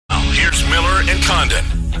Condon.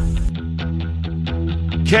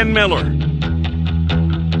 Ken Miller.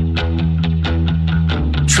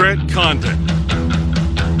 Trent Condon.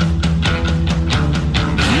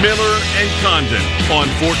 Miller and Condon on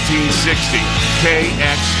 1460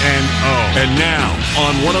 KXNO. And now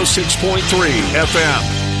on 106.3 FM.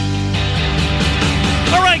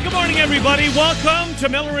 All right, good morning, everybody. Welcome to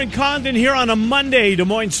Miller and Condon here on a Monday, Des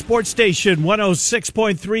Moines Sports Station,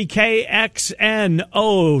 106.3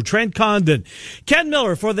 KXNO. Trent Condon, Ken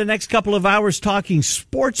Miller for the next couple of hours talking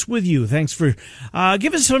sports with you. Thanks for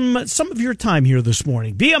giving some of your time here this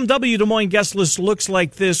morning. BMW Des Moines guest list looks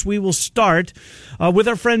like this. We will start with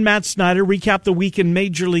our friend Matt Snyder, recap the week in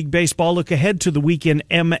Major League Baseball, look ahead to the week in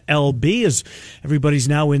MLB as everybody's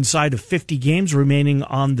now inside of 50 games remaining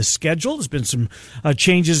on the schedule. There's been some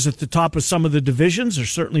changes at the top of some of the divisions. There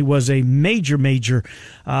certainly was a major,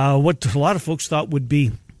 what a lot of folks thought would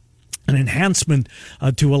be an enhancement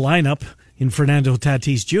to a lineup in Fernando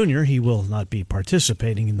Tatis Jr. He will not be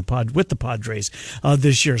participating in with the Padres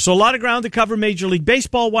this year. So a lot of ground to cover Major League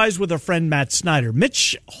Baseball-wise with our friend Matt Snyder.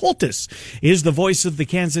 Mitch Holthus is the voice of the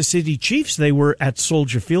Kansas City Chiefs. They were at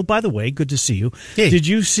Soldier Field. By the way, good to see you. Hey. Did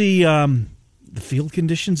you see the field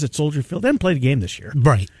conditions at Soldier Field? They haven't played a game this year.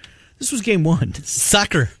 Right. This was game one.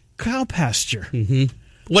 Soccer. Cow pasture. Mm-hmm.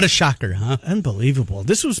 What a shocker, huh? Unbelievable.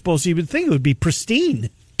 This was supposed to, you would think it would be pristine.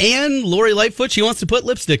 And Lori Lightfoot, she wants to put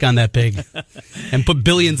lipstick on that pig and put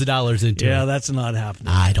billions of dollars into it. Yeah, that's not happening.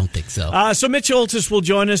 I don't think so. So Mitch Holthus will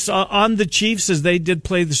join us on the Chiefs as they did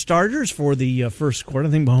play the starters for the first quarter.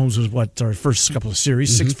 I think Mahomes was our first couple of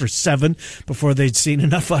series, 6 for 7 before they'd seen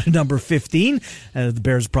enough out of number 15. The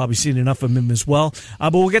Bears probably seen enough of him as well.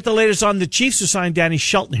 But we'll get the latest on the Chiefs who signed Danny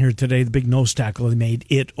Shelton here today, the big nose tackle. They made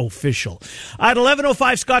it official. At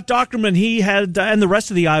 11:05, Scott Dockerman, he had, and the rest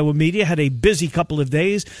of the Iowa media, had a busy couple of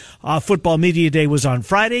days. Football Media Day was on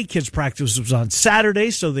Friday. Kids practice was on Saturday,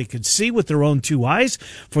 so they could see with their own two eyes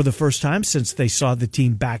for the first time since they saw the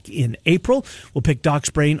team back in April. We'll pick Doc's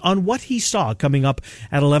brain on what he saw coming up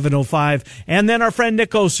at 11:05. And then our friend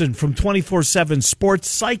Nick Osen from 24/7 Sports,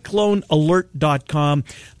 CycloneAlert.com.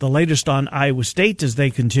 The latest on Iowa State as they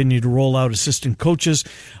continue to roll out assistant coaches,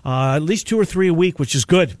 at least 2 or 3 a week, which is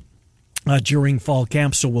good. During fall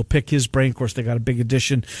camp, so we'll pick his brain. Of course, they got a big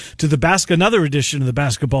addition to another addition to the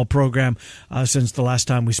basketball program since the last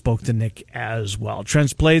time we spoke to Nick as well.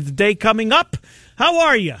 Trent's play of the day coming up. How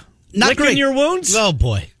are you? Not Licking great. your wounds? Oh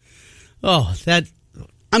boy. Oh,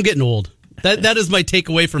 I'm getting old. That is my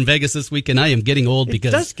takeaway from Vegas this weekend. I am getting old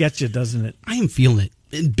because it does get you, doesn't it? I am feeling it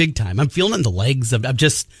in big time. I'm feeling it in the legs. I'm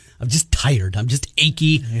just tired. I'm just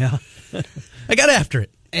achy. Yeah. I got after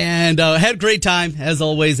it. And had a great time, as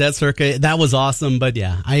always, at Circa. That was awesome. But,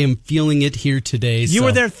 yeah, I am feeling it here today. You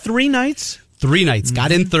were there 3 nights? 3 nights.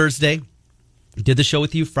 Got in Thursday. Did the show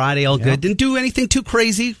with you Friday, all good. Didn't do anything too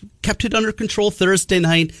crazy. Kept it under control Thursday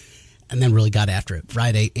night. And then really got after it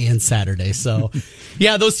Friday and Saturday. So,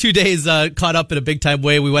 yeah, those 2 days caught up in a big-time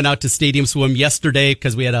way. We went out to Stadium Swim yesterday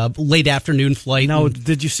because we had a late afternoon flight. Now,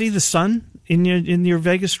 did you see the sun in your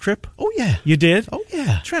Vegas trip? Oh, yeah. You did? Oh,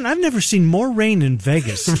 yeah. Trent, I've never seen more rain in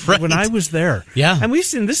Vegas Right. when I was there. Yeah. And we've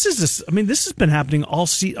seen, this has been happening all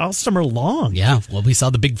summer long. Yeah. Well, we saw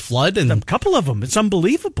the big flood. And a couple of them. It's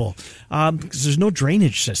unbelievable because there's no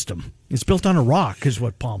drainage system. It's built on a rock, is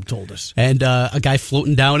what Palm told us. And a guy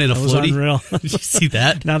floating down in a floaty. Unreal. Did you see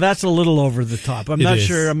that? Now, that's a little over the top. I'm not is.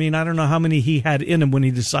 sure. I mean, I don't know how many he had in him when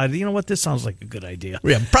he decided, you know what, this sounds like a good idea.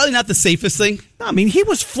 Yeah, probably not the safest thing. No, I mean, he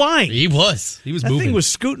was flying. He was That moving. thing was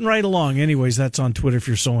scooting right along. Anyways, that's on Twitter if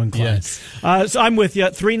you're so inclined. Yes. So I'm with you.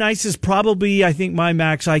 3 nights is probably, I think, my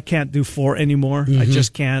max. I can't do 4 anymore. I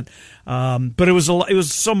just can't. But it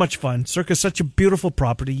was so much fun. Circa's such a beautiful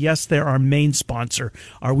property. Yes, they're our main sponsor.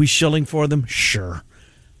 Are we shilling for them? Sure.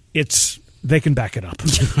 They can back it up.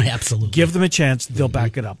 Absolutely. Give them a chance. They'll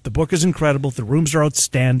back it up. The book is incredible. The rooms are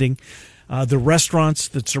outstanding. The restaurants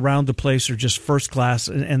that surround the place are just first class,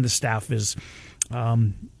 and the staff is.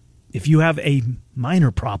 If you have a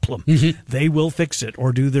minor problem, they will fix it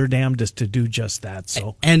or do their damnedest to do just that.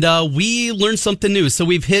 So, and we learned something new. So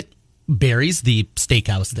we've hit Barry's, the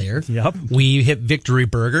steakhouse there. Yep. We hit Victory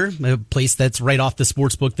Burger, a place that's right off the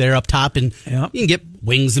sports book there up top, and you can get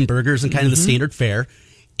wings and burgers and kind of the standard fare.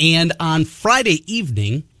 And on Friday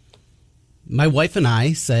evening, my wife and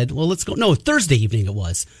I said, well, let's go. No, Thursday evening it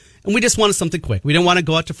was. And we just wanted something quick. We didn't want to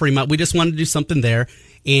go out to Fremont. We just wanted to do something there.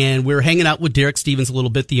 And we were hanging out with Derek Stevens a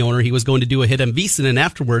little bit, the owner. He was going to do a hit on Wiesn, and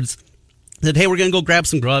afterwards said, hey, we're going to go grab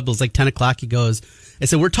some grub. It was like 10 o'clock. He goes, I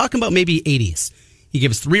said, we're talking about maybe 80s. He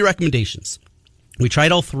gave us 3 recommendations. We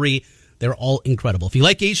tried all 3. They're all incredible. If you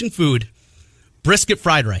like Asian food, brisket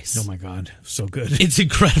fried rice. Oh, my God. So good. It's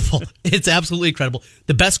incredible. It's absolutely incredible.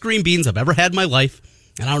 The best green beans I've ever had in my life.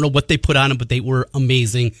 And I don't know what they put on them, but they were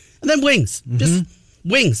amazing. And then wings. Just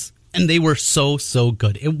wings. And they were so, so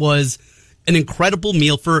good. It was an incredible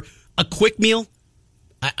meal. For a quick meal,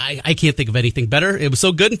 I can't think of anything better. It was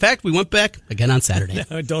so good. In fact, we went back again on Saturday.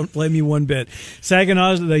 Don't blame me one bit.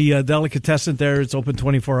 Saginaw, the delicatessen there, it's open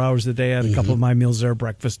 24 hours a day. I had a couple of my meals there,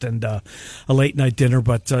 breakfast and a late night dinner.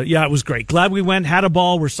 But, yeah, it was great. Glad we went, had a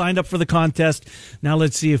ball. We're signed up for the contest. Now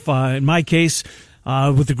let's see if, in my case,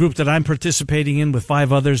 with the group that I'm participating in with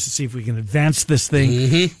 5 others, to see if we can advance this thing.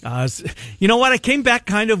 You know what? I came back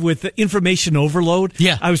kind of with information overload.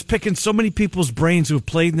 Yeah. I was picking so many people's brains who have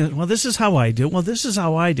played. Well, this is how I do it. Well, this is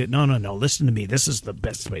how I do it. No. Listen to me. This is the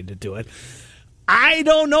best way to do it. I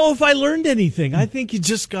don't know if I learned anything. I think you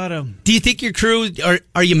just got to... Do you think your crew,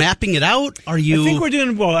 are you mapping it out? Are you... I think we're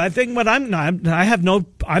doing well. I think what I'm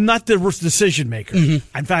not the decision maker.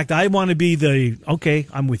 In fact, I want to be okay,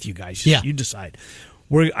 I'm with you guys. Yeah. You decide.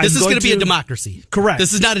 This is going to be a democracy. Correct.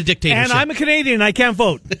 This is not a dictatorship. And I'm a Canadian. I can't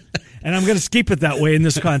vote. And I'm going to keep it that way in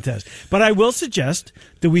this contest. But I will suggest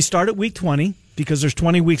that we start at week 20, because there's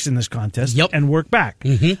 20 weeks in this contest, and work back.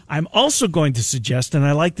 I'm also going to suggest, and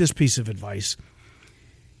I like this piece of advice,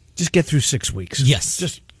 just get through 6 weeks. Yes.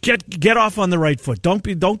 Just get off on the right foot. Don't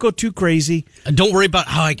go too crazy. And don't worry about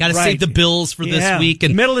I got to save the bills for this week.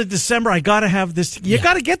 And middle of December, I got to have this. You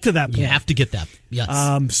got to get to that point. You have to get that.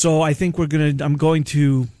 Yes. So I think those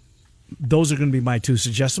are going to be my 2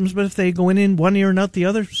 suggestions. But if they go in one ear and out the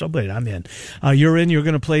other, so be it. I'm in. You're in. You're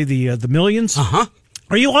going to play the Millions.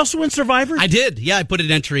 Are you also in Survivor? I did. Yeah, I put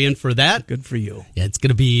an entry in for that. Good for you. Yeah, it's going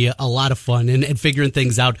to be a lot of fun and figuring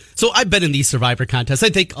things out. So I've been in these Survivor contests. I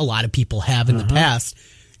think a lot of people have in the past.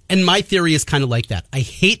 And my theory is kind of like that. I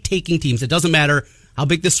hate taking teams. It doesn't matter how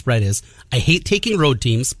big the spread is. I hate taking road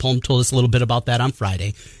teams. Palm told us a little bit about that on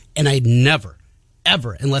Friday. And I'd never,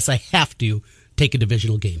 ever, unless I have to, take a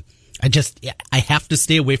divisional game. I have to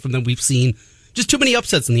stay away from them. We've seen just too many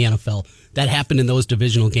upsets in the NFL that happen in those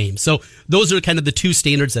divisional games. So those are kind of the 2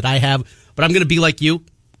 standards that I have. But I'm going to be like you.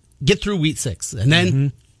 Get through week 6. And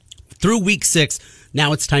then through week 6,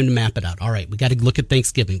 now it's time to map it out. All right, we got to look at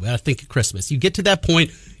Thanksgiving. We got to think of Christmas. You get to that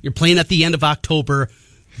point, you're playing at the end of October.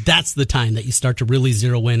 That's the time that you start to really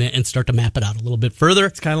zero in it and start to map it out a little bit further.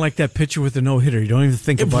 It's kind of like that pitcher with the no-hitter. You don't even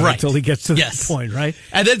think about it until he gets to that point, right?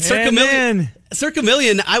 And then Circa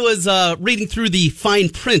Million, I was reading through the fine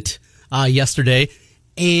print yesterday,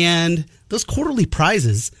 and those quarterly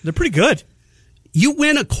prizes, they're pretty good. You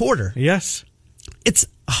win a quarter. Yes. It's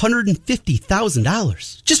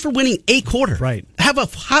 $150,000 just for winning a quarter. Right. Have a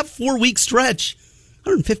hot 4-week stretch.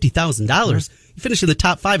 $150,000. You finish in the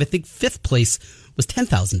top 5. I think 5th place was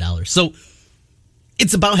 $10,000. So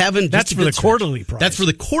it's about having. That's for the quarterly prize. That's for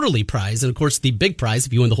the quarterly prize, and of course the big prize,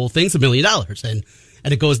 if you win the whole thing, is $1 million.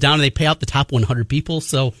 And it goes down, and they pay out the top 100 people.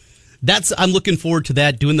 So I'm looking forward to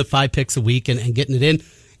that. Doing the 5 picks a week and getting it in.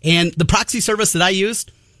 And the proxy service that I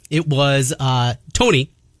used, it was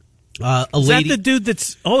Tony. A lady. Is that the dude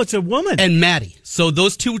that's... Oh, it's a woman. And Maddie. So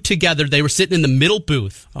those 2 together, they were sitting in the middle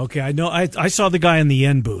booth. Okay, I know. I saw the guy in the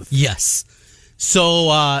end booth. Yes.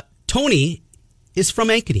 So Tony is from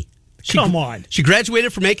Ankeny. Come on. She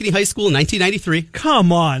graduated from Ankeny High School in 1993.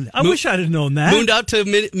 Come on. I wish I'd have known that. Moved out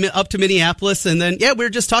to Minneapolis, and then, we were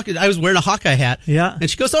just talking. I was wearing a Hawkeye hat. Yeah. And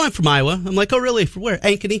she goes, I'm from Iowa. I'm like, oh, really? From where?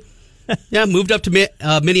 Ankeny. Yeah, moved up to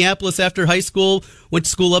Minneapolis after high school, went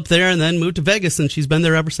to school up there, and then moved to Vegas, and she's been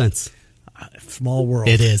there ever since. Small world.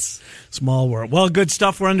 It is. Small world. Well, good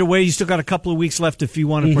stuff. We're underway. You still got a couple of weeks left if you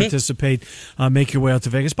want to participate. Make your way out to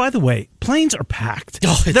Vegas. By the way, planes are packed.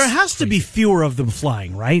 Oh, there has to be fewer of them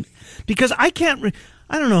flying, right? Because I can't...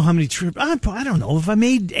 I don't know how many trips... I don't know if I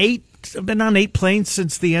made 8... I've been on 8 planes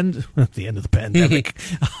since the end of the pandemic.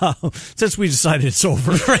 Since we decided it's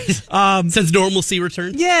over. Right. Since normalcy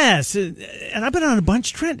returned? Yes. And I've been on a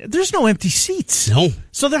bunch, Trent. There's no empty seats. No.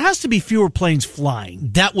 So there has to be fewer planes flying.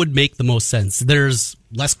 That would make the most sense. There's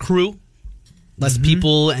less crew, less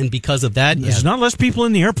people, and because of that... There's not less people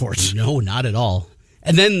in the airports. No, not at all.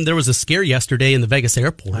 And then there was a scare yesterday in the Vegas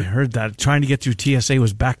airport. I heard that. Trying to get through TSA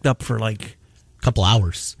was backed up for couple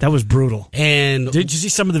hours. That was brutal. And did you see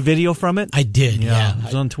some of the video from it? I did, yeah. It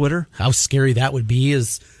was on Twitter. How scary that would be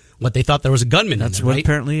is what they thought there was a gunman in there, That's what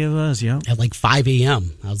apparently it was, yeah. At 5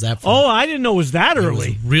 a.m. How's that for? Oh, I didn't know it was that early.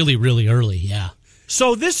 It was really, really early, yeah.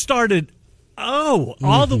 So this started,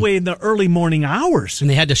 all the way in the early morning hours. And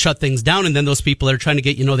they had to shut things down, and then those people that are trying to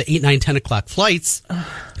get, the 8, 9, 10 o'clock flights,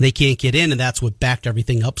 they can't get in, and that's what backed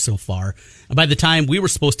everything up so far. And by the time we were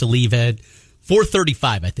supposed to leave at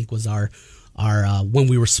 4:35, I think was our when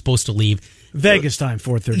we were supposed to leave. Vegas time,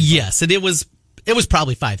 4:30. Yes, and it was it was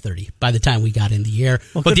probably 5:30 by the time we got in the air.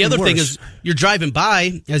 Well, but the other worse. thing is, you're driving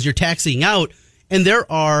by as you're taxiing out, and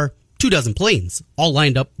there are 24 planes all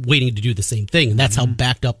lined up waiting to do the same thing, and that's how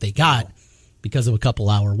backed up they got because of a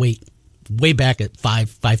couple-hour wait. Way back at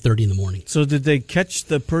 5:30 in the morning. So did they catch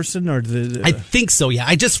the person or I think so, yeah.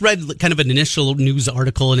 I just read kind of an initial news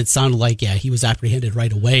article, and it sounded like, he was apprehended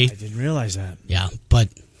right away. I didn't realize that. Yeah, but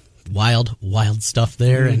wild stuff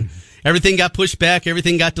there. And everything got pushed back.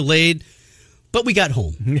 Everything got delayed. But we got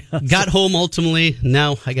home. Got home ultimately.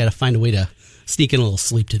 Now I got to find a way to sneak in a little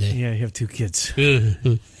sleep today. Yeah, you have 2 kids.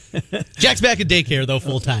 Jack's back at daycare, though,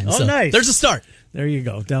 full time. Oh, so nice. There's a start. There you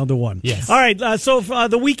go, down to 1. Yes. All right, so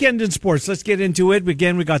the weekend in sports, let's get into it.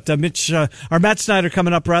 Again, we got Matt Snyder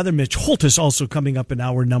coming up, Mitch Holtis also coming up in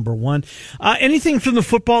hour number 1. Anything from the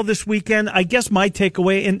football this weekend? I guess my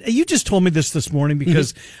takeaway, and you just told me this morning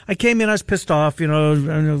because I came in, I was pissed off,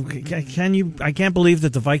 I can't believe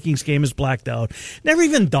that the Vikings game is blacked out. Never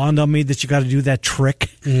even dawned on me that you got to do that trick.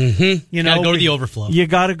 Mm-hmm. Got to go to the overflow. You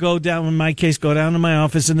got to go down, in my case, go down to my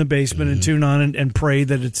office in the basement and tune on and pray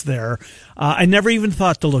that it's there. I never even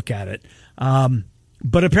thought to look at it.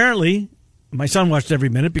 But apparently, my son watched every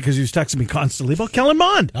minute because he was texting me constantly about Kellen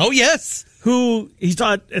Mond. Oh, yes. Who he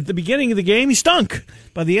thought at the beginning of the game he stunk.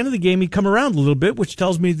 By the end of the game, he'd come around a little bit, which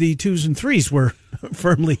tells me the 2s and 3s were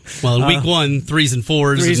firmly. Well, in week 1, 3s and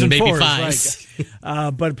 4s and maybe 5s.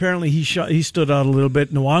 Right. But apparently he stood out a little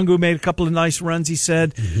bit. Nwangu made a couple of nice runs, he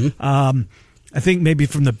said. I think maybe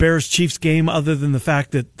from the Bears-Chiefs game, other than the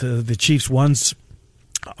fact that the Chiefs ones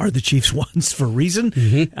are the Chiefs ones for a reason,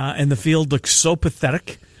 and the field looks so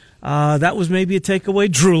pathetic. That was maybe a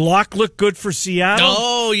takeaway. Drew Lock looked good for Seattle.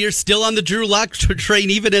 Oh, you're still on the Drew Lock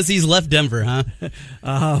train even as he's left Denver,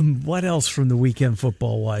 huh? What else from the weekend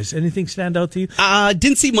football-wise? Anything stand out to you?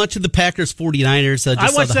 Didn't see much of the Packers 49ers.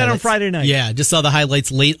 I watched that on Friday night. Yeah, just saw the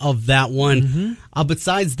highlights late of that one.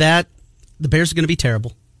 Besides that, the Bears are going to be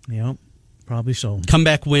terrible. Yeah, probably so.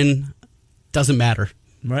 Comeback win, doesn't matter.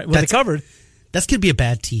 Right, well, they covered. That's going to be a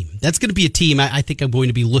bad team. That's going to be a team I think I'm going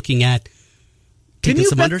to be looking at. Can you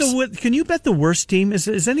bet the worst team?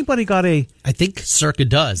 Has anybody got a... I think Circa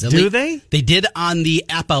does. Do they? They did on the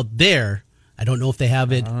app out there. I don't know if they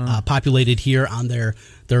have it populated here on their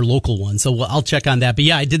local one. So I'll check on that. But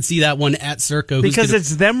yeah, I did see that one at Circa. Because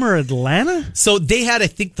it's them or Atlanta? So they had, I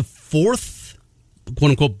think, the 4th,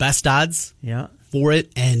 quote-unquote, best odds for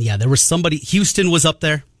it. And yeah, there was somebody... Houston was up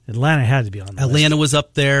there. Atlanta had to be on the Atlanta list. was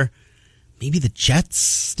up there. Maybe the Jets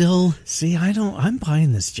still. See, I'm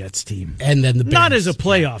buying this Jets team. And then the Bears. Not as a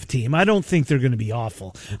playoff team. I don't think they're going to be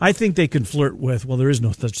awful. I think they can flirt with, well, there is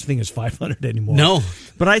no such thing as 500 anymore. No.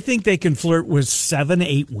 But I think they can flirt with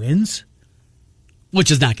 7-8 wins. Which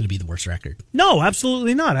is not going to be the worst record. No,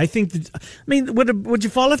 absolutely not. I think would you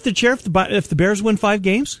fall off the chair if the Bears win 5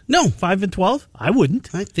 games? No. 5-12? I wouldn't.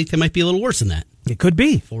 I think they might be a little worse than that. It could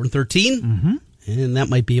be. 4-13? And that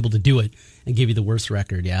might be able to do it and give you the worst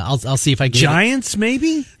record. Yeah, I'll see if I can. Giants,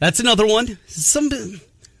 maybe? That's another one.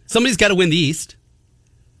 Somebody's got to win the East.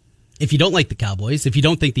 If you don't like the Cowboys, if you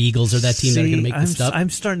don't think the Eagles are that team that are going to make this stuff. I'm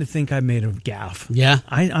starting to think I made a gaffe. Yeah.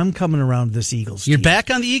 I'm coming around to this Eagles team. You're back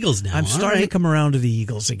on the Eagles now. I'm starting to come around to the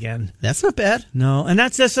Eagles again. That's not bad. No, and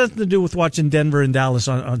that's something to do with watching Denver and Dallas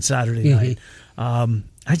on Saturday night.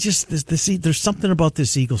 There's something about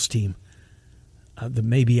this Eagles team that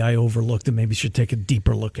maybe I overlooked and maybe should take a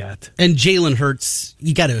deeper look at. And Jalen Hurts,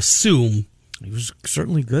 you got to assume he was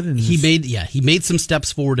certainly good. He made some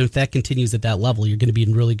steps forward. If that continues at that level, you're going to be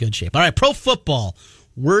in really good shape. All right, pro football,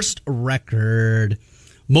 worst record,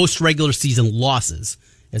 most regular season losses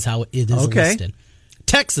is how it is listed.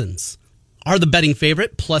 Texans are the betting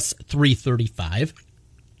favorite, plus 335.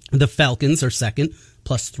 The Falcons are second,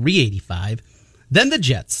 plus 385. Then the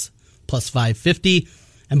Jets, plus 550.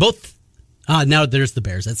 And both... now there's the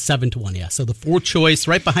Bears at 7-1, yeah. So the 4th choice,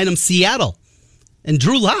 right behind them, Seattle. And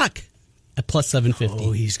Drew Lock at plus 750.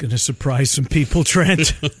 Oh, he's going to surprise some people,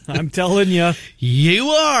 Trent. I'm telling you. You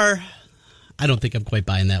are. I don't think I'm quite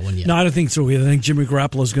buying that one yet. No, I don't think so either. I think Jimmy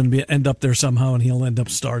Garoppolo is going to end up there somehow, and he'll end up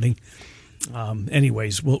starting.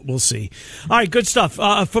 Anyways, we'll see. All right, good stuff.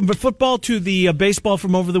 From the football to the baseball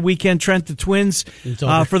from over the weekend, Trent, the Twins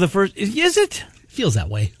for the first. Is it? Feels that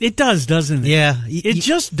way. It does, doesn't it? Yeah. It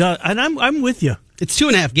just does. And I'm with you. It's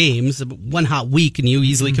 2.5 games, one hot week, and you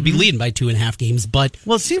easily could be leading by 2.5 games. But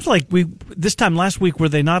well, it seems like this time last week, were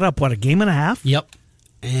they not up, a game and a half? Yep.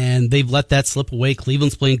 And they've let that slip away.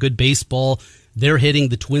 Cleveland's playing good baseball. They're hitting.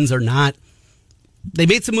 The Twins are not. They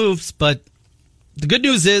made some moves, but the good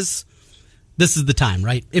news is this is the time,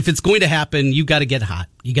 right? If it's going to happen, you got to get hot.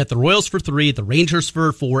 You got the Royals for 3, the Rangers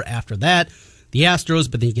for 4 after that. The Astros,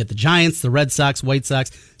 but then you get the Giants, the Red Sox, White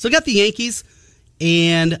Sox. So you got the Yankees,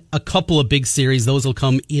 and a couple of big series. Those will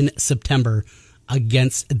come in September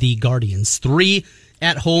against the Guardians. 3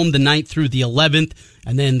 at home, the 9th through the 11th,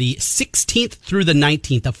 and then the 16th through the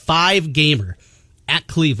 19th, a 5-gamer at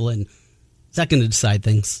Cleveland. Is that going to decide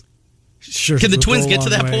things? Sure. Can the Twins get to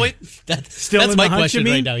that point? That's my question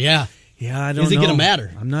right now. Yeah. Yeah, I don't know. Is it going to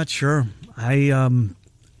matter? I'm not sure. And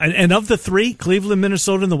of the 3, Cleveland,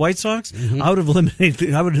 Minnesota, and the White Sox, I would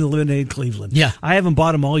eliminate Cleveland. Yeah. I haven't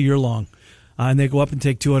bought them all year long. And they go up and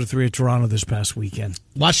take 2 out of 3 at Toronto this past weekend.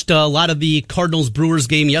 Watched a lot of the Cardinals-Brewers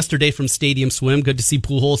game yesterday from Stadium Swim. Good to see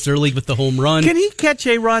Pujols early with the home run. Can he catch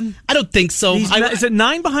a run? I don't think so. Is it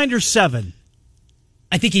 9 behind or 7?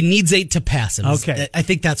 I think he needs 8 to pass him. Okay. I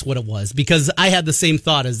think that's what it was, because I had the same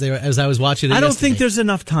thought as I was watching it. I don't yesterday. think there's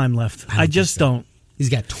enough time left. I just don't. He's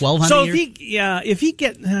got 1,200 So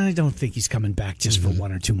I don't think he's coming back just for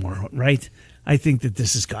 1 or 2 more, right? I think that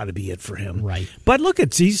this has got to be it for him. Right. But look,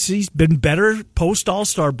 he's been better post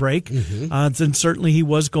All-Star break than certainly he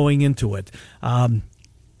was going into it.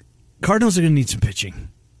 Cardinals are going to need some pitching.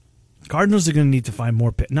 Cardinals are going to need to find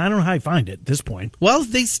more pitching. I don't know how you find it at this point. Well,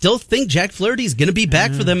 they still think Jack Flaherty is going to be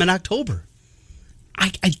back for them in October. I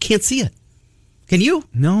can't see it. Can you?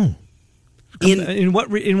 No. In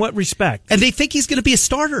what respect? And they think he's going to be a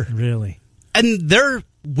starter. Really? And they're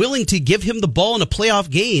willing to give him the ball in a playoff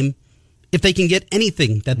game if they can get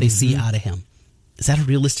anything that they see out of him. Is that a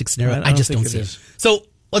realistic scenario? I just don't see it. So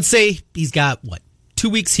let's say he's got, 2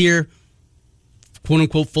 weeks here,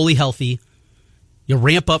 quote-unquote, fully healthy. You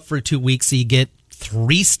ramp up for 2 weeks, so you get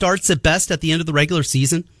 3 starts at best at the end of the regular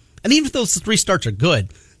season. And even if those 3 starts are good,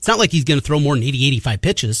 it's not like he's going to throw more than 80, 85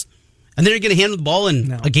 pitches. And then you're going to hand him the ball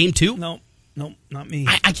in a game 2? No, not me.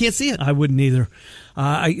 I can't see it. I wouldn't either.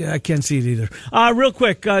 I can't see it either. Real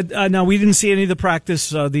quick, now we didn't see any of the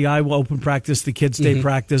practice, the Iowa Open practice, the Kids Day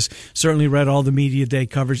practice. Certainly read all the media day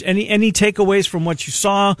coverage. Any takeaways from what you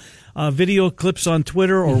saw, video clips on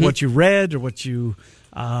Twitter, or what you read, or what you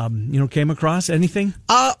came across? Anything?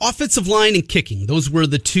 Offensive line and kicking. Those were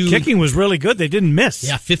the 2. Kicking was really good. They didn't miss.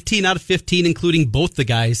 Yeah, 15 out of 15, including both the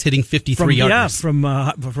guys hitting 53 yards. Yeah,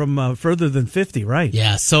 from further than 50, right.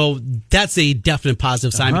 Yeah, so that's a definite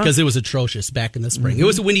positive sign because it was atrocious back in the spring. It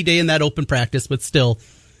was a windy day in that open practice, but still,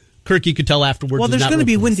 Kirk, you could tell afterwards. Well, there's going to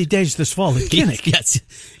be windy days this fall at Kinnick. Yes.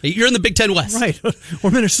 You're in the Big Ten West. Right.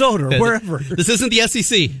 Or Minnesota, or wherever. This isn't the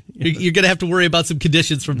SEC. You're going to have to worry about some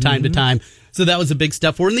conditions from time to time. So that was a big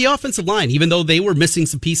step forward. In the offensive line, even though they were missing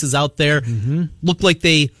some pieces out there, looked like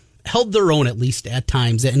they held their own at least at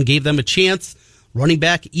times and gave them a chance. Running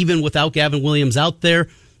back, even without Gavin Williams out there,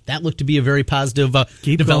 that looked to be a very positive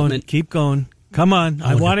development. Keep going. Come on.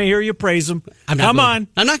 I want to hear you praise him. Come on.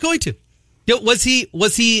 I'm not going to. Was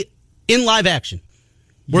he in live action?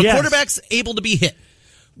 Were quarterbacks able to be hit?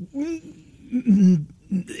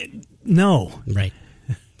 No. Right.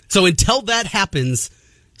 So until that happens,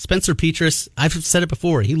 Spencer Petras, I've said it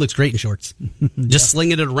before, he looks great in shorts. Just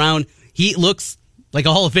slinging it around. He looks like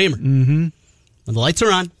a Hall of Famer. When the lights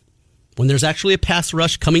are on, when there's actually a pass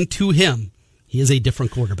rush coming to him, he is a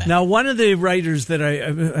different quarterback. Now, one of the writers that I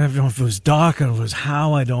don't know if it was Doc, or if it was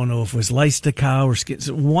Howe, I don't know if it was Leistakow or Skins,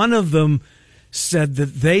 one of them said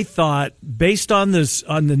that they thought, based on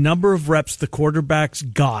the number of reps the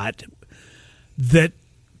quarterbacks got, that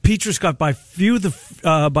Petras got by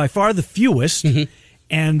far the fewest,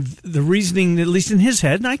 and the reasoning, at least in his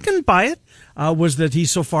head, and I can buy it, was that he's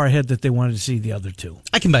so far ahead that they wanted to see the other 2.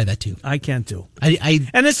 I can buy that too. I can too.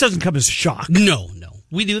 And this doesn't come as a shock. No.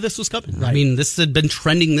 We knew this was coming. Right. I mean, this had been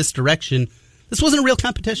trending this direction. This wasn't a real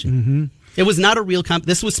competition. It was not a real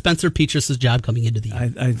This was Spencer Petras' job coming into the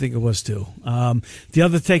year. I think it was too. The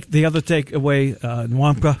other takeaway,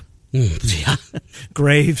 Nwamka,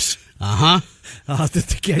 Graves.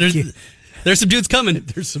 There's some dudes coming.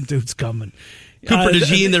 There's some dudes coming. Cooper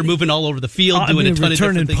DeJean, they're moving all over the field, doing a ton of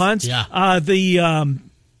different things. Punts. Yeah.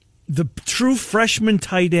 The true freshman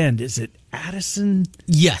tight end, is it Addison?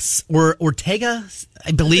 Yes. Or Ortega,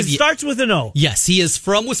 I believe. It starts with an O. Yes, he is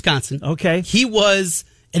from Wisconsin. Okay. He was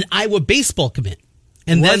an Iowa baseball commit.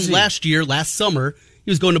 And then last summer,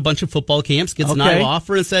 he was going to a bunch of football camps, gets an Iowa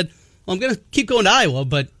offer, and said, well, I'm going to keep going to Iowa,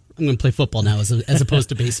 but I'm going to play football now as opposed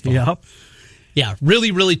to baseball. Yep. Yeah,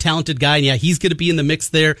 really, really talented guy. And yeah, he's going to be in the mix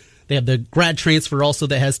there. They have the grad transfer also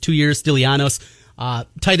that has 2 years, Stylianos.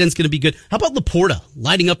 Tight end's going to be good. How about Laporta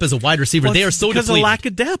lighting up as a wide receiver? Well, they are so because depleted. of lack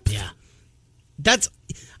of depth. Yeah.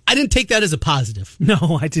 I didn't take that as a positive.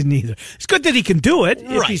 No, I didn't either. It's good that he can do it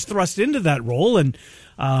if he's thrust into that role. And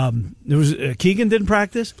there was Keegan didn't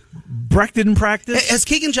practice. Breck didn't practice. Has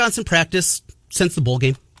Keegan Johnson practiced since the bowl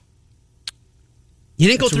game? He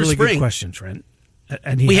didn't go through spring. That's a really spring. good question, Trent.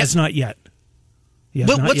 And he has not yet.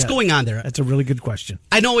 What's going on there? That's a really good question.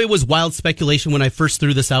 I know it was wild speculation when I first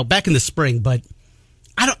threw this out back in the spring, but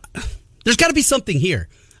there's got to be something here.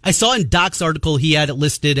 I saw in Doc's article he had it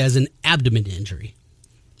listed as an abdomen injury.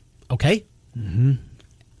 Okay? Mm-hmm.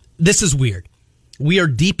 This is weird. We are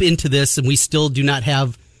deep into this, and we still do not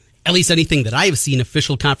have, at least anything that I have seen,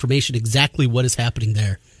 official confirmation exactly what is happening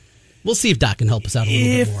there. We'll see if Doc can help us out a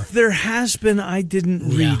little bit more. If there has been, I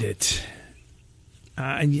didn't read it.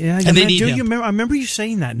 And they need him. I remember you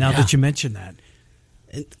saying that now that you mention that.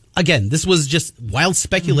 Again, this was just wild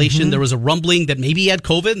speculation. There was a rumbling that maybe he had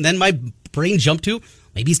COVID, and then my brain jumped to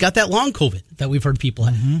maybe he's got that long COVID that we've heard people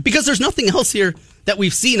have. Because there's nothing else here that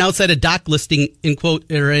we've seen outside of Doc listing in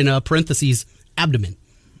quote or in parentheses abdomen.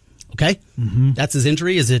 Okay, that's his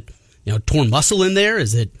injury. Is it torn muscle in there?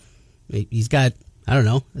 Is it he's got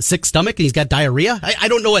a sick stomach and he's got diarrhea? I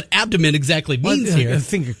don't know what abdomen exactly means here. I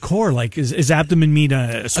think a core like is abdomen mean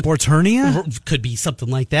a sports hernia? Could be something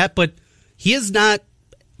like that, but he is not.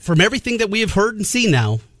 From everything that we have heard and seen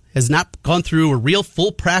now, has not gone through a real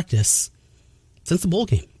full practice since the bowl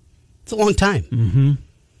game. It's a long time. Mm-hmm.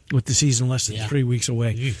 With the season less than 3 weeks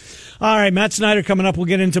away. All right, Matt Snyder coming up. We'll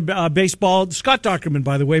get into baseball. Scott Dockerman,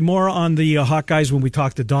 by the way, more on the Hawkeyes when we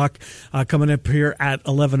talk to Doc. Coming up here at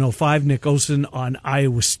 11:05. Nick Osen on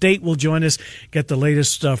Iowa State will join us. Get the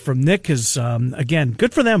latest from Nick. Again,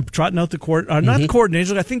 good for them trotting out the not the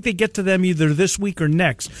coordinators. I think they get to them either this week or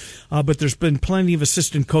next. But there's been plenty of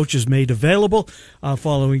assistant coaches made available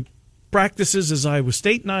following practices as Iowa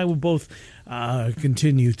State and I will both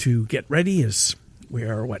continue to get ready as we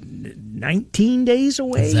are, 19 days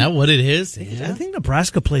away? Is that what it is? Yeah. I think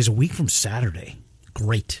Nebraska plays a week from Saturday.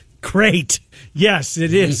 Great. Yes,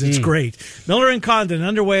 it is. It's great. Miller and Condon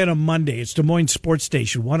underway on a Monday. It's Des Moines Sports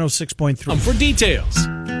Station, 106.3. For details.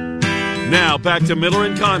 Now back to Miller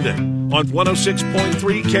and Condon on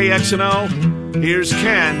 106.3 KXNO. Here's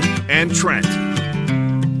Ken and Trent.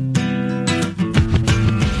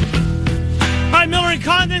 Miller and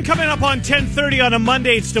Condon coming up on 10:30 on a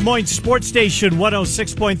Monday. It's Des Moines Sports Station,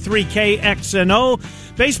 106.3 KXNO.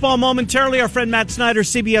 Baseball momentarily. Our friend Matt Snyder,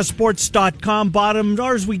 CBSSports.com. Bottom,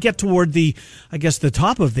 or as we get toward the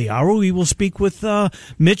top of the hour, we will speak with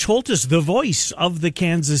Mitch Holthus, the voice of the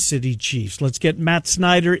Kansas City Chiefs. Let's get Matt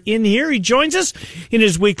Snyder in here. He joins us in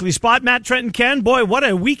his weekly spot. Matt, Trent, and Ken, boy, what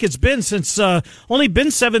a week it's been since, only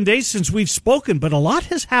been 7 days since we've spoken, but a lot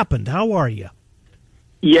has happened. How are you?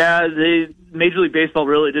 Yeah, Major League Baseball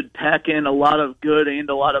really did pack in a lot of good and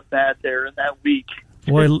a lot of bad there in that week.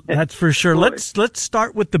 Boy, that's for sure. Let's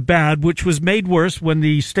start with the bad, which was made worse when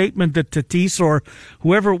the statement that Tatis or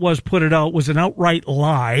whoever it was put it out was an outright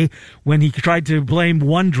lie when he tried to blame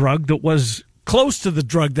one drug that was close to the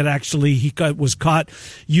drug that actually he was caught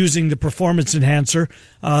using the performance enhancer.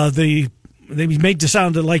 They made it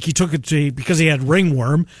sound like he took it because he had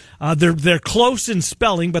ringworm. They're close in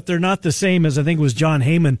spelling, but they're not the same as I think it was John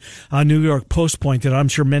Heyman, New York Post pointed. I'm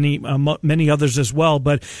sure many others as well.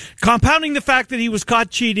 But compounding the fact that he was caught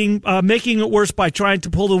cheating, making it worse by trying to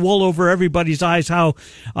pull the wool over everybody's eyes how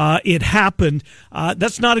it happened.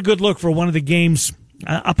 That's not a good look for one of the game's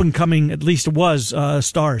up and coming, at least it was,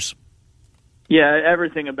 stars. Yeah,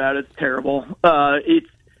 everything about it's terrible.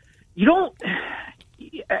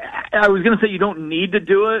 I was going to say you don't need to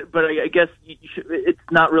do it, but I guess it's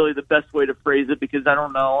not really the best way to phrase it because I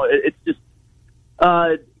don't know. It's just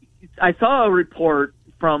I saw a report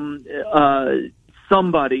from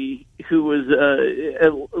somebody who was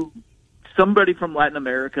somebody from Latin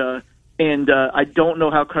America, and I don't know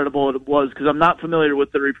how credible it was because I'm not familiar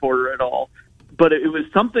with the reporter at all. But it was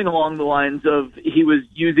something along the lines of he was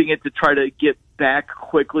using it to try to get back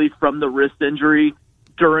quickly from the wrist injury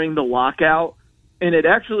during the lockout. And it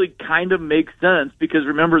actually kind of makes sense because,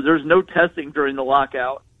 remember, there's no testing during the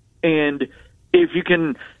lockout. And if you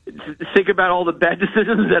can think about all the bad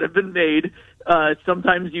decisions that have been made,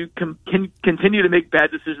 sometimes you can continue to make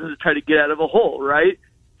bad decisions to try to get out of a hole, right?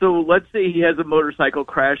 So let's say he has a motorcycle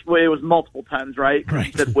crash. Well, it was multiple times, right? Right.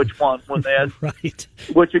 He said which one when they asked. Right.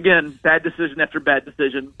 Which, again, bad decision after bad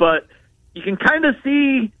decision. But you can kind of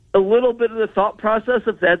see a little bit of the thought process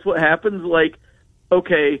if that's what happens. Like,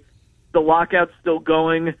 okay, the lockout's still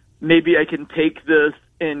going. Maybe I can take this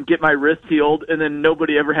and get my wrist healed, and then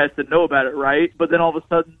nobody ever has to know about it, right? But then all of a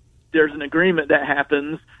sudden, there's an agreement that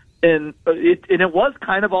happens, and it was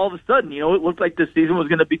kind of all of a sudden. It looked like the season was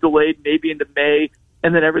going to be delayed maybe into May,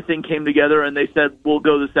 and then everything came together, and they said, we'll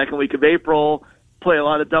go the second week of April, play a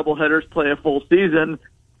lot of doubleheaders, play a full season.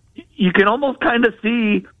 You can almost kind of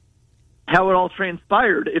see how it all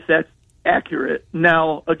transpired, if that's accurate.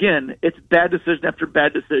 Now, again, it's bad decision after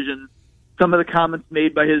bad decision some of the comments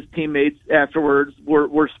made by his teammates afterwards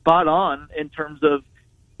were spot on in terms of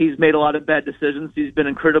he's made a lot of bad decisions. He's been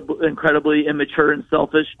incredibly immature and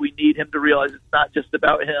selfish. We need him to realize it's not just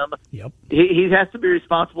about him. Yep. He has to be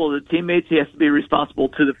responsible to the teammates. He has to be responsible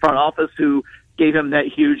to the front office who gave him that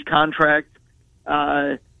huge contract.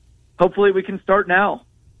 Hopefully we can start now.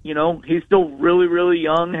 You know, he's still really, really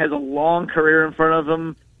young, has a long career in front of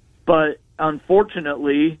him, but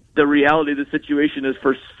unfortunately, the reality of the situation is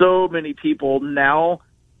for so many people now,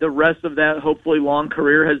 the rest of that hopefully long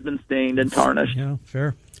career has been stained and tarnished. Yeah,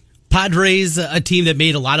 fair. Padres, a team that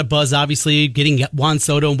made a lot of buzz, obviously, getting Juan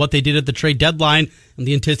Soto and what they did at the trade deadline and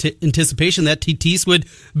the anticipation that Tatis would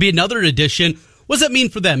be another addition. What does that mean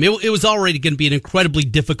for them? It was already going to be an incredibly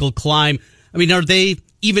difficult climb. I mean, are they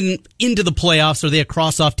even into the playoffs? Are they a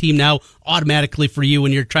cross-off team now automatically for you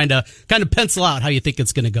when you're trying to kind of pencil out how you think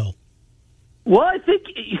it's going to go? Well, I think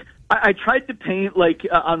I tried to paint, like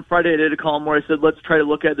on Friday I did a column where I said, let's try to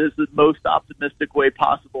look at this the most optimistic way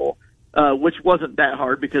possible, which wasn't that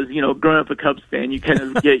hard because, you know, growing up a Cubs fan, you kind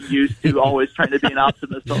of get used to always trying to be an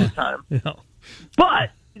optimist all the time. Yeah.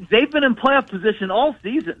 But they've been in playoff position all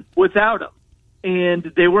season without him.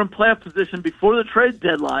 And they were in playoff position before the trade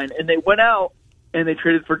deadline, and they went out and they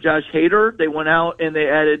traded for Josh Hader. They went out and they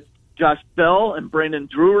added Josh Bell and Brandon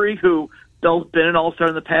Drury, who Bell's been an all-star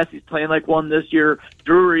in the past. He's playing like one this year.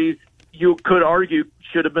 Drury, you could argue,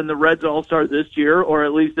 should have been the Reds all-star this year, or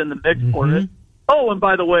at least in the mix for it. Oh, and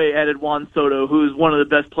by the way, added Juan Soto, who is one of the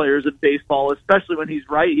best players in baseball, especially when he's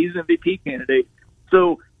right. He's an MVP candidate.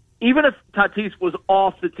 So even if Tatis was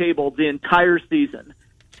off the table the entire season,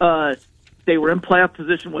 they were in playoff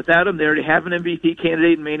position without him. They already have an MVP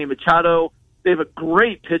candidate in Manny Machado. They have a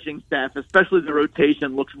great pitching staff, especially the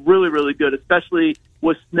rotation looks really, really good, especially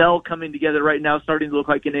with Snell coming together right now, starting to look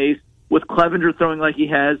like an ace, with Clevenger throwing like he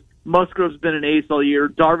has. Musgrove's been an ace all year.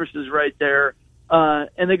 Darvish is right there.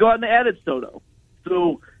 And they go out and they added Soto.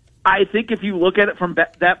 So I think if you look at it from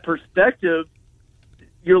that perspective,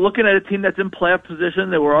 you're looking at a team that's in playoff position.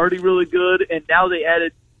 They were already really good, and now they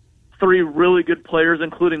added 3 really good players,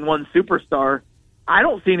 including 1 superstar. I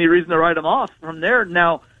don't see any reason to write them off from there.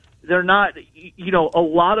 Now, they're not, you know, a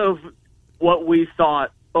lot of what we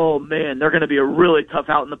thought, oh, man, they're going to be a really tough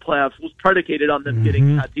out in the playoffs was predicated on them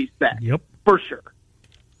getting Tatis back. Yep. For sure.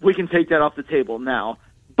 We can take that off the table now.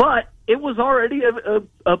 But it was already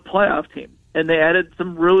a playoff team, and they added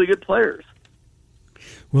some really good players.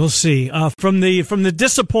 We'll see. From the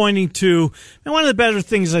disappointing to one of the better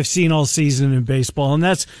things I've seen all season in baseball, and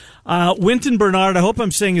that's Wynton Bernard. I hope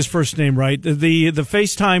I'm saying his first name right. The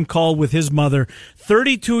FaceTime call with his mother,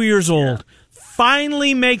 32 years old,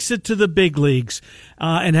 finally makes it to the big leagues.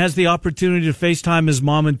 And has the opportunity to FaceTime his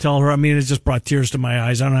mom and tell her. I mean, it just brought tears to my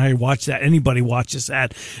eyes. I don't know how you watch that. Anybody watches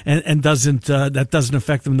that and doesn't that doesn't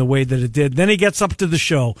affect them the way that it did. Then he gets up to the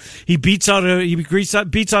show. He beats out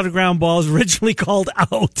a ground ball. Is originally called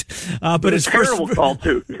out, but his terrible first call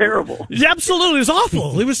too. Terrible. Yeah, absolutely, it was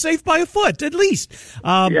awful. He was safe by a foot at least,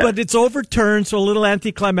 but it's overturned. So a little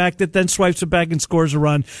anticlimactic. Then swipes it back and scores a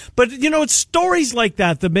run. But you know, it's stories like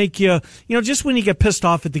that that make you just when you get pissed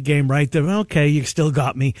off at the game, right? That okay, you still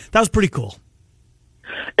got me. That was pretty cool.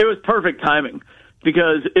 It was perfect timing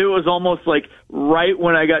because it was almost like right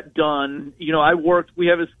when I got done. You know, we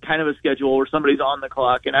have kind of a schedule where somebody's on the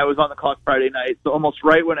clock, and I was on the clock Friday night. So almost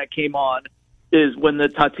right when I came on is when the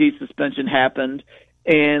Tatis suspension happened.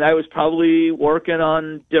 And I was probably working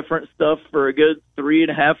on different stuff for a good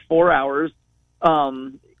 3.5, 4 hours.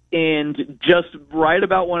 And just right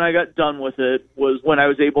about when I got done with it was when I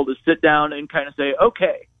was able to sit down and kind of say,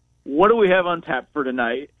 okay, what do we have on tap for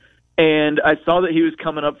tonight? And I saw that he was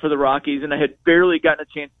coming up for the Rockies, and I had barely gotten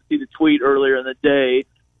a chance to see the tweet earlier in the day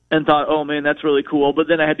and thought, oh, man, that's really cool. But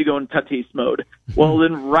then I had to go in Tatis mode. Well,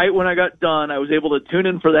 then right when I got done, I was able to tune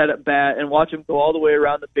in for that at bat and watch him go all the way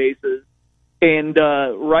around the bases. And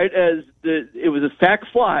right as it was a sac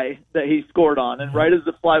fly that he scored on, and right as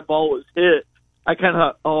the fly ball was hit, I kind of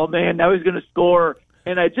thought, oh, man, now he's going to score.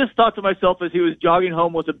 And I just thought to myself as he was jogging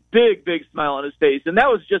home with a big, big smile on his face, and that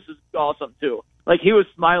was just as awesome, too. Like, he was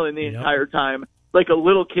smiling the entire time, like a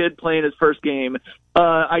little kid playing his first game.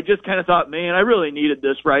 I just kind of thought, man, I really needed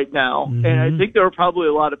this right now. And I think there were probably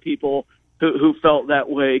a lot of people who felt that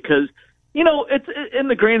way because, you know, it's in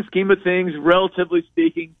the grand scheme of things, relatively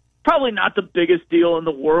speaking, probably not the biggest deal in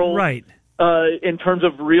the world. Right. In terms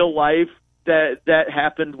of real life. That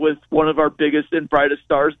happened with one of our biggest and brightest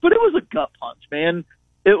stars, but it was a gut punch, man.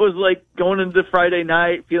 It was like going into Friday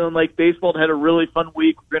night, feeling like baseball had a really fun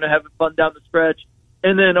week. We're going to have fun down the stretch.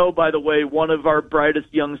 And then, oh, by the way, one of our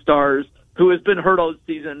brightest young stars who has been hurt all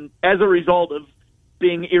season as a result of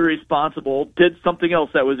being irresponsible, did something else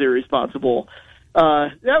that was irresponsible.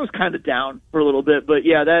 That was kind of down for a little bit, but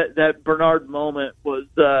yeah, that Bernard moment was,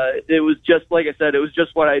 it was just, like I said, it was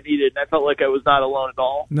just what I needed, and I felt like I was not alone at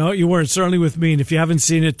all. No, you weren't, certainly with me, and if you haven't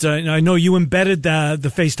seen it, I know you embedded the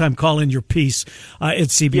FaceTime call in your piece at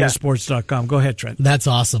CBSSports.com. Go ahead, Trent. That's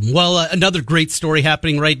awesome. Well, another great story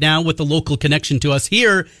happening right now with the local connection to us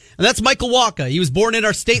here, and that's Michael Wacha. He was born in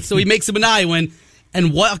our state, so he makes him an Iowan,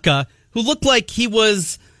 and Wacha, who looked like he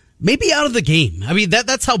was maybe out of the game. I mean,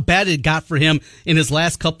 that's how bad it got for him in his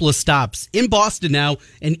last couple of stops. In Boston now,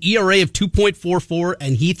 an ERA of 2.44,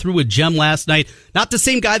 and he threw a gem last night. Not the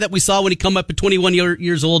same guy that we saw when he come up at 21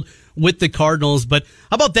 years old with the Cardinals, but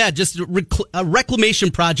how about that? Just a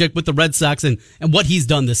reclamation project with the Red Sox and what he's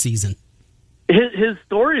done this season. His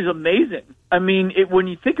story is amazing. I mean, when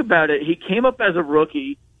you think about it, he came up as a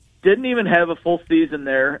rookie, didn't even have a full season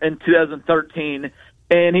there in 2013,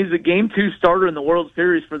 and he's a Game 2 starter in the World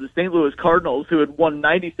Series for the St. Louis Cardinals, who had won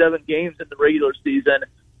 97 games in the regular season.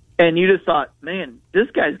 And you just thought, man,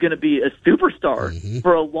 this guy's going to be a superstar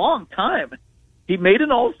for a long time. He made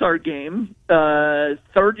an All-Star game,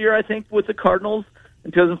 third year, I think, with the Cardinals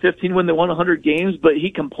in 2015 when they won 100 games, but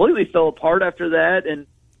he completely fell apart after that. And,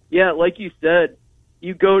 yeah, like you said,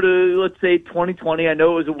 you go to, let's say, 2020. I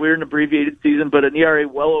know it was a weird and abbreviated season, but an ERA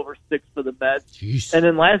well over 6 for the Mets. Jeez. And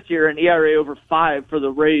then last year, an ERA over 5 for the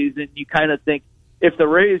Rays. And you kind of think, if the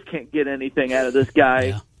Rays can't get anything out of this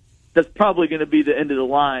guy, that's probably going to be the end of the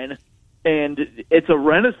line. And it's a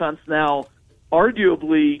renaissance now.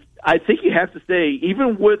 Arguably, I think you have to say,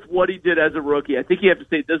 even with what he did as a rookie, I think you have to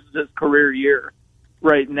say this is his career year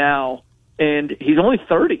right now. And he's only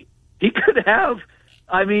 30. He could have...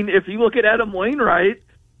 I mean, if you look at Adam Wainwright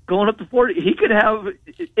going up to 40, he could have.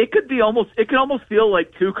 It could almost feel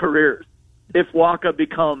like 2 careers if Wacha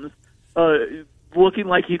becomes looking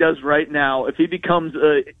like he does right now. If he becomes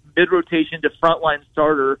a mid-rotation to frontline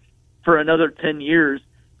starter for another 10 years,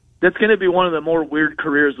 that's going to be one of the more weird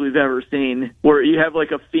careers we've ever seen. Where you have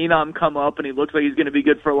like a phenom come up and he looks like he's going to be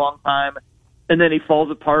good for a long time, and then he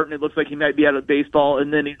falls apart and it looks like he might be out of baseball,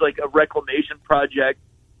 and then he's like a reclamation project.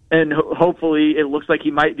 And hopefully it looks like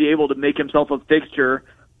he might be able to make himself a fixture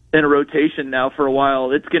in a rotation now for a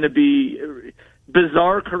while. It's going to be a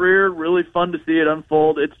bizarre career, really fun to see it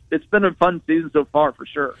unfold. It's been a fun season so far for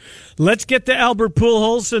sure. Let's get to Albert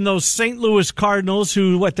Pujols and those St. Louis Cardinals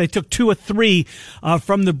who, they took 2 of 3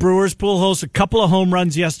 from the Brewers. Pujols, a couple of home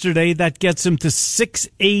runs yesterday. That gets him to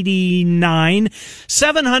 689.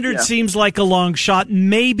 700 seems like a long shot.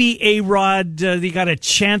 Maybe A-Rod, they got a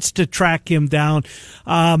chance to track him down.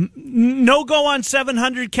 No go on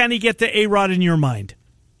 700. Can he get to A-Rod in your mind?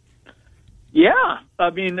 Yeah, I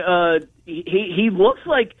mean, he looks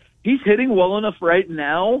like he's hitting well enough right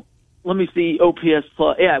now. Let me see, OPS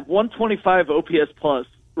plus. Yeah, 125 OPS plus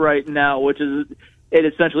right now, which is, it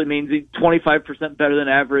essentially means he's 25% better than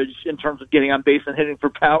average in terms of getting on base and hitting for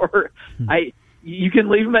power. You can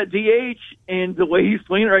leave him at DH, and the way he's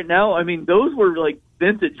swinging right now, I mean, those were like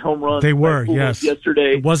vintage home runs. They were, yes.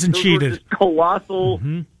 Yesterday, it wasn't those cheated. Were just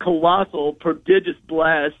colossal, prodigious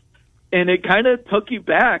blast, and it kind of took you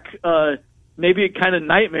back. Maybe kind of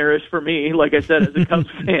nightmarish for me, like I said, as a Cubs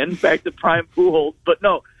fan, back to prime Pujols. But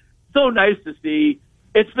no, so nice to see.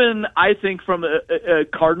 It's been, I think, from a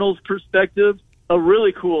Cardinals perspective, a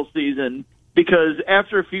really cool season because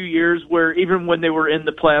after a few years where even when they were in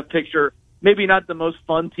the playoff picture, maybe not the most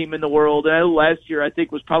fun team in the world. And last year, I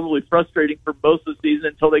think, was probably frustrating for most of the season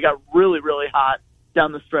until they got really, really hot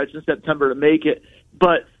down the stretch in September to make it.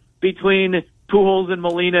 But between Pujols and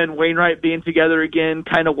Molina and Wainwright being together again,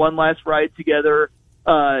 kind of one last ride together.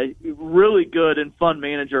 Really good and fun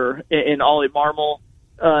manager in Ollie Marmol.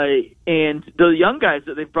 And the young guys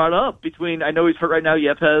that they've brought up between, I know he's hurt right now,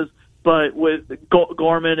 Yepes, but with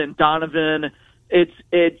Gorman and Donovan, and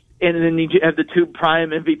then you have the 2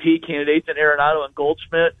 prime MVP candidates in Arenado and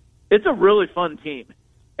Goldschmidt. It's a really fun team.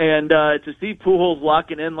 And to see Pujols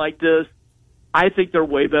locking in like this, I think they're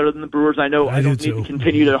way better than the Brewers. I know I don't need to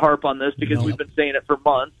continue to harp on this because we've been saying it for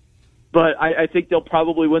months. But I think they'll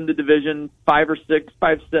probably win the division 5 or 6,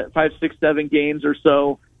 7 games or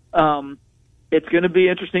so. It's going to be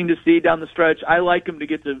interesting to see down the stretch. I like him to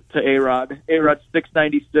get to A-Rod. A-Rod's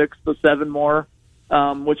 696, so 7 more,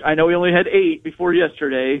 which I know he only had 8 before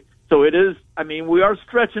yesterday. So it is, I mean, we are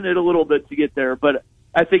stretching it a little bit to get there, but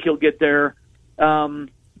I think he'll get there. Then,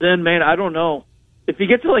 man, I don't know. If you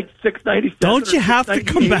get to like 697, don't you have to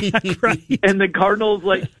come back, right? And the Cardinals,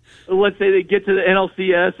 like, let's say they get to the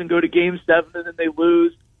NLCS and go to Game 7 and then they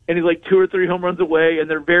lose, and he's like 2 or 3 home runs away, and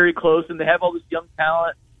they're very close, and they have all this young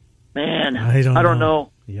talent. Man, I don't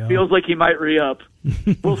know. Yeah. Feels like he might re-up.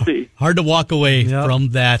 We'll see. Hard to walk away from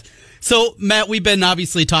that. So, Matt, we've been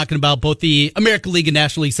obviously talking about both the American League and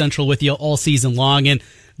National League Central with you all season long. And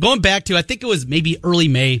going back to, I think it was maybe early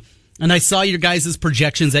May, and I saw your guys'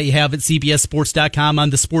 projections that you have at CBSSports.com on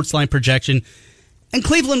the Sportsline projection. And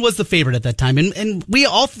Cleveland was the favorite at that time. And we,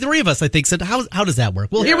 all three of us, I think, said, how does that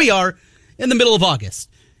work? Well, here we are in the middle of August.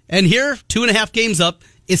 And here, 2.5 games up,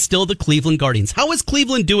 is still the Cleveland Guardians. How is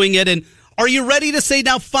Cleveland doing it? And are you ready to say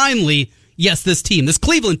now, finally, yes, this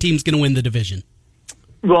Cleveland team's going to win the division?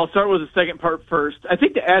 Well, I'll start with the second part first. I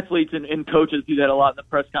think the athletes and coaches do that a lot in the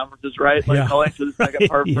press conferences, right? Like, I'll answer the second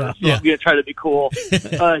part first. So I'm going to try to be cool.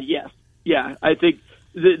 Yes. Yeah, I think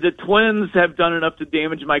the Twins have done enough to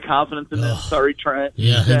damage my confidence in them. Sorry, Trent.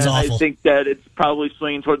 Yeah, it's awful. I think that it's probably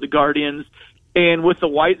swinging toward the Guardians. And with the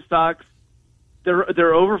White Sox,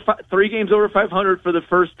 they're over 3 games over 500 for the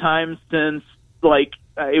first time since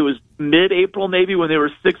it was mid-April maybe when they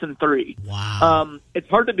were 6-3. Wow. It's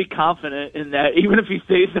hard to be confident in that, even if you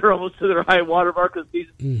say they're almost to their high water mark of the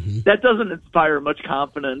season. Mm-hmm. That doesn't inspire much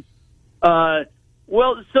confidence. So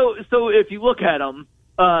if you look at them,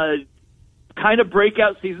 kind of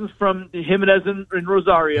breakout seasons from Jimenez and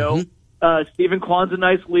Rosario. Mm-hmm. Stephen Kwan's a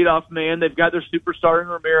nice leadoff man. They've got their superstar in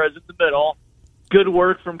Ramirez in the middle. Good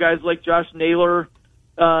work from guys like Josh Naylor,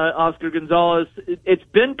 Oscar Gonzalez. It's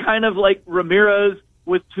been kind of like Ramirez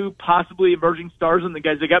with 2 possibly emerging stars and the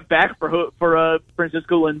guys they got back for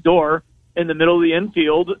Francisco Lindor in the middle of the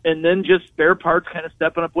infield, and then just spare parts kind of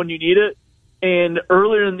stepping up when you need it. And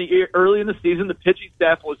early in the season, the pitching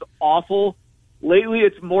staff was awful. Lately,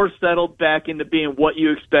 it's more settled back into being what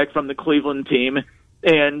you expect from the Cleveland team.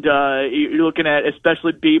 And you're looking at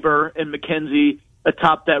especially Bieber and McKenzie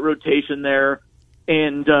atop that rotation there.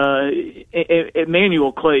 And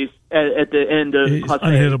Emmanuel Clase at the end of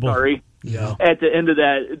unhittable. At the end of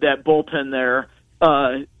that bullpen there,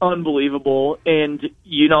 unbelievable. And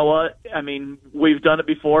you know what? I mean, we've done it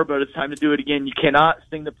before, but it's time to do it again. You cannot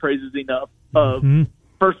sing the praises enough of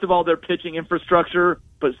first of all their pitching infrastructure,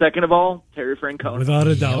 but second of all, Terry Francona. Without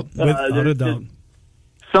a doubt, without a doubt,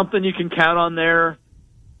 something you can count on there.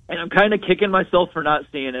 And I'm kind of kicking myself for not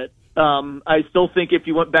seeing it. I still think if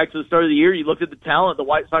you went back to the start of the year, you looked at the talent, the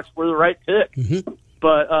White Sox were the right pick. Mm-hmm.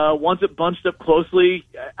 But once it bunched up closely,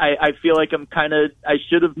 I feel like I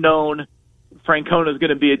should have known Francona is going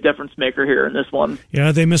to be a difference maker here in this one.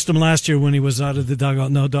 Yeah, they missed him last year when he was out of the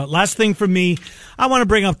dugout, no doubt. Last thing for me, I want to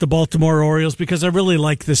bring up the Baltimore Orioles because I really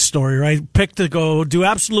like this story, right? Picked to go do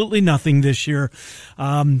absolutely nothing this year.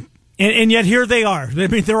 And yet here they are. I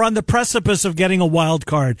mean, they're on the precipice of getting a wild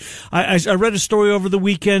card. I read a story over the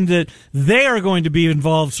weekend that they are going to be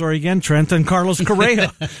involved, Trent, and Carlos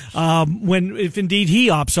Correa, if indeed he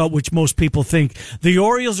opts out, which most people think. The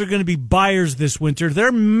Orioles are going to be buyers this winter.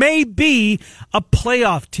 There may be a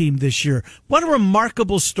playoff team this year. What a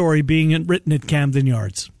remarkable story being written at Camden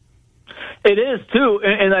Yards. It is, too.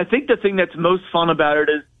 And I think the thing that's most fun about it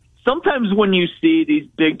is sometimes when you see these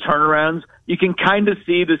big turnarounds, you can kind of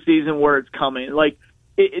see the season where it's coming. Like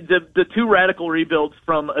the 2 radical rebuilds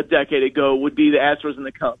from a decade ago would be the Astros and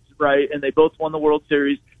the Cubs, right? And they both won the World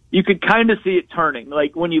Series. You could kind of see it turning.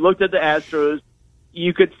 Like when you looked at the Astros,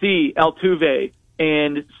 you could see Altuve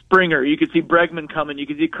and Springer. You could see Bregman coming. You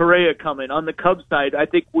could see Correa coming. On the Cubs side, I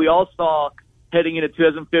think we all saw heading into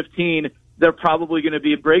 2015, they're probably going to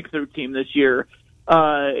be a breakthrough team this year.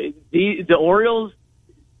 The Orioles,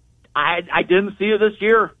 I didn't see it this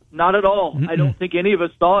year. Not at all. Mm-mm. I don't think any of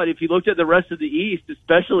us saw it. If you looked at the rest of the East,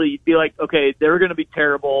 especially, you'd be like, okay, they're going to be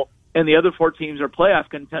terrible, and the other 4 teams are playoff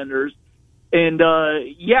contenders. And,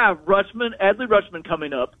 Adley Rutschman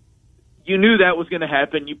coming up, you knew that was going to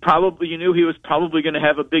happen. You knew he was probably going to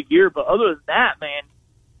have a big year. But other than that, man,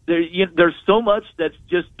 there's so much that's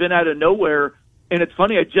just been out of nowhere. And it's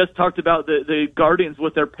funny, I just talked about the Guardians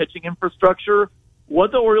with their pitching infrastructure.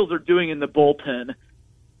 What the Orioles are doing in the bullpen,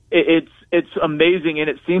 it's amazing, and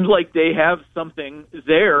it seems like they have something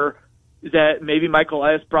there that maybe Michael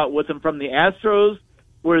Elias brought with him from the Astros,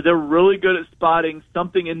 where they're really good at spotting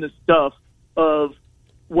something in the stuff of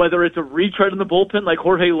whether it's a retread in the bullpen like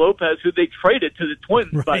Jorge Lopez, who they traded to the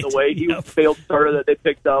Twins, right, by the way. He was a failed starter that they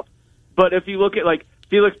picked up. But if you look at like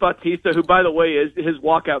Felix Bautista, who, by the way, his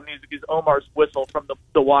walkout music is Omar's whistle from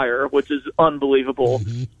the Wire, which is unbelievable.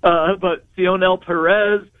 Mm-hmm. But Cionel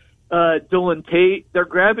Perez, Dylan Tate, they're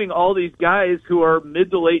grabbing all these guys who are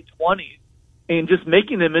mid to late 20s and just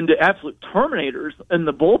making them into absolute terminators in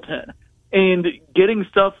the bullpen and getting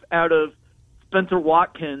stuff out of Spencer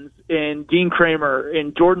Watkins and Dean Kramer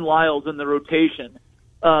and Jordan Lyles in the rotation.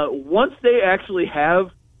 Once they actually have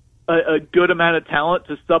a good amount of talent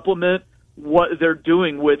to supplement what they're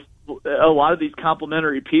doing with a lot of these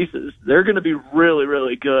complementary pieces. They're going to be really,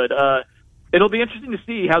 really good. It'll be interesting to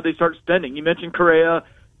see how they start spending. You mentioned Correa.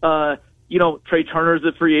 Trey Turner's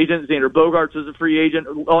a free agent. Xander Bogaerts is a free agent.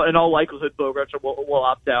 In all likelihood, Bogaerts will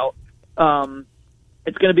opt out.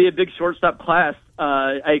 It's going to be a big shortstop class.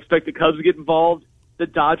 I expect the Cubs to get involved. The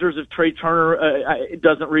Dodgers, if Trey Turner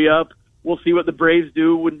doesn't re-up, we'll see what the Braves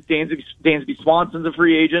do when Dansby Swanson's a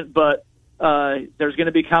free agent. But there's going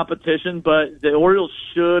to be competition. But the Orioles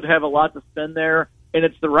should have a lot to spend there. And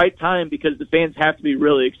it's the right time because the fans have to be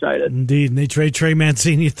really excited. Indeed, and they trade Trey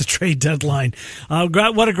Mancini at the trade deadline.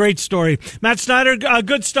 What a great story. Matt Snyder,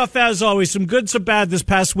 good stuff as always. Some good, some bad this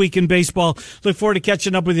past week in baseball. Look forward to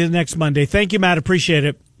catching up with you next Monday. Thank you, Matt. Appreciate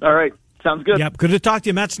it. All right. Sounds good. Yep, good to talk to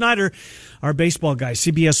you. Matt Snyder, our baseball guy,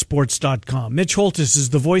 CBSSports.com. Mitch Holthus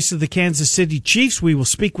is the voice of the Kansas City Chiefs. We will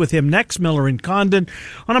speak with him next. Miller and Condon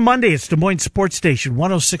on a Monday. It's Des Moines Sports Station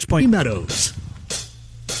 106. Meadows.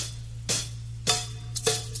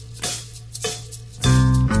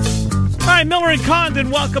 Hi, Miller and Condon,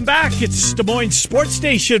 welcome back. It's Des Moines Sports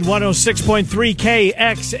Station 106.3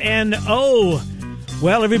 KXNO.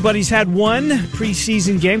 Well, everybody's had one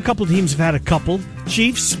preseason game. A couple teams have had a couple.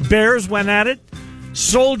 Chiefs, Bears went at it.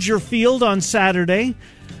 Soldier Field on Saturday.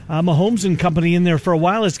 Mahomes and company in there for a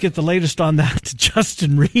while. Let's get the latest on that.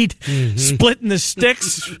 Justin Reed splitting the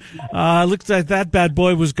sticks. Looks like that bad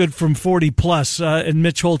boy was good from 40 plus. And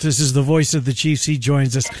Mitch Holthus is the voice of the Chiefs. He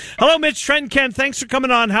joins us. Hello, Mitch. Trent Kent, thanks for coming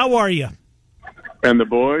on. How are you? And the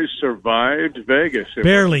boys survived Vegas. It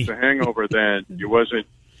Barely. was a hangover then.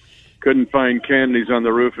 Couldn't find candies on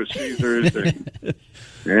the roof of Caesars.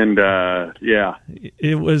 And yeah.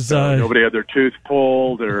 It was... nobody had their tooth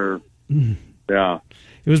pulled or... Yeah.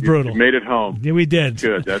 It was brutal. You made it home. Yeah, we did.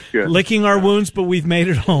 Good. That's good. Licking our wounds, but we've made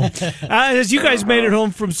it home. As you guys made it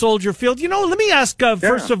home from Soldier Field, let me ask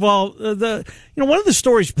first of all, one of the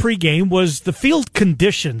stories pregame was the field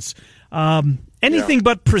conditions. Anything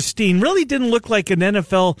but pristine. Really didn't look like an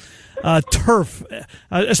NFL turf,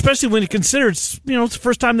 especially when you consider it's the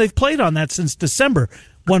first time they've played on that since December.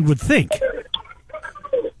 One would think.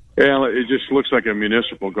 Yeah, it just looks like a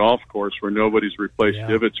municipal golf course where nobody's replaced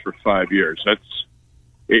divots for 5 years.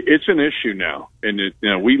 It's an issue now, and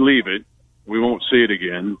we leave it. We won't see it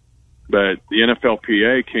again. But the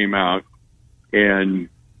NFLPA came out and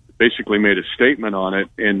basically made a statement on it,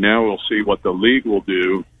 and now we'll see what the league will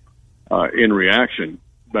do in reaction.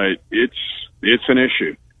 But it's an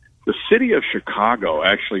issue. The city of Chicago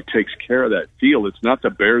actually takes care of that field. It's not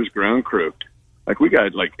the Bears ground crew. Like, we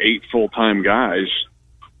got 8 full-time guys,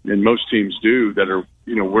 and most teams do, that are,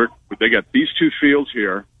 they got these 2 fields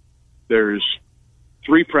here. There's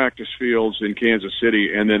 3 practice fields in Kansas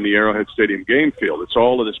City, and then the Arrowhead Stadium game field. It's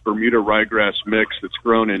all of this Bermuda ryegrass mix that's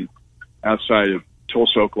grown in outside of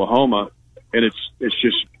Tulsa, Oklahoma, and it's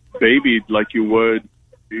just babied like you would,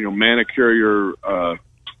 manicure your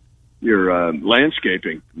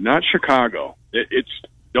landscaping. Not Chicago.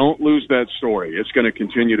 Don't lose that story. It's going to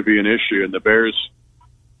continue to be an issue, and the Bears,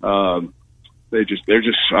 they're just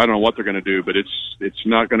I don't know what they're going to do, but it's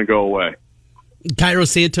not going to go away. Cairo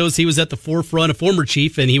Santos, he was at the forefront, a former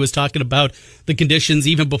Chief, and he was talking about the conditions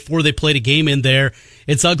even before they played a game in there.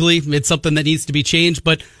 It's ugly. It's something that needs to be changed.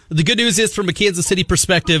 But the good news is, from a Kansas City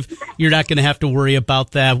perspective, you're not going to have to worry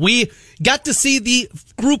about that. We got to see the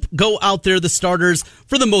group go out there, the starters,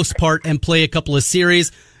 for the most part, and play a couple of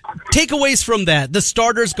series. Takeaways from that, the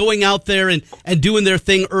starters going out there and doing their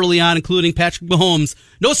thing early on, including Patrick Mahomes.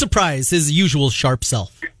 No surprise, his usual sharp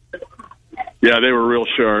self. Yeah, they were real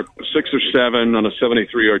sharp. 6 or 7 on a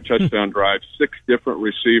 73-yard touchdown drive, 6 different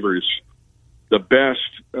receivers. The best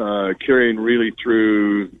carrying really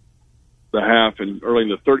through the half and early in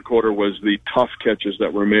the third quarter was the tough catches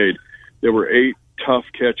that were made. There were 8 tough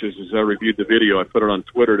catches as I reviewed the video. I put it on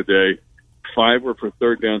Twitter today. 5 were for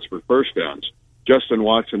third downs for first downs. Justin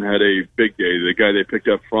Watson had a big day, the guy they picked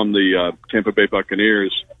up from the Tampa Bay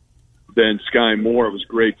Buccaneers. Then Sky Moore, it was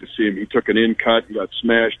great to see him. He took an in-cut and got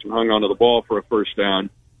smashed and hung onto the ball for a first down.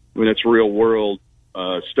 I mean, it's real-world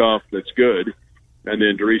stuff that's good. And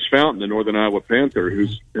then Darius Fountain, the Northern Iowa Panther,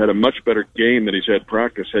 who's had a much better game than he's had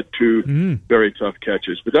practice, had 2 very tough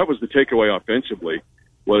catches. But that was the takeaway offensively,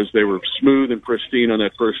 was they were smooth and pristine on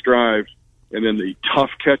that first drive, and then the tough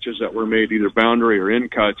catches that were made, either boundary or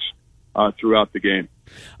in-cuts, throughout the game.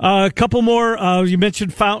 A couple more. You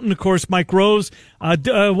mentioned Fountain, of course. Mike Rose.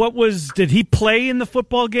 Did he play in the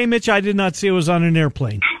football game, Mitch? I did not see it was on an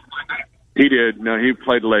airplane. He did. No, he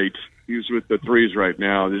played late. He's with the Threes right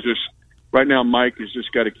now. Right now, Mike has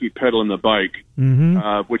just got to keep pedaling the bike,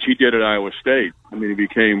 which he did at Iowa State. I mean, he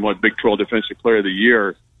became Big 12 Defensive Player of the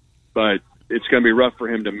Year. But it's going to be rough for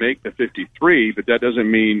him to make the 53, but that doesn't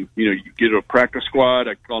mean, you get a practice squad.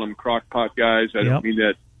 I call them crock pot guys. I don't mean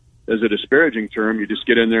that as a disparaging term. You just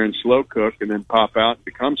get in there and slow cook and then pop out and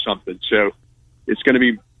become something. So it's going to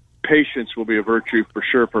be, patience will be a virtue for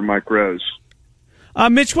sure for Mike Rose.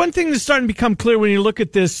 Mitch, one thing that's starting to become clear when you look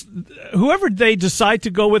at this, whoever they decide to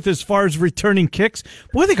go with as far as returning kicks,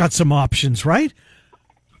 boy, they got some options, right?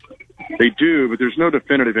 They do, but there's no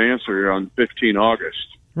definitive answer on 15 August.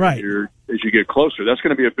 Right. As you get closer, that's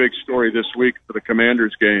going to be a big story this week for the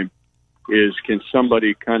Commanders game, is can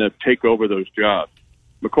somebody kind of take over those jobs?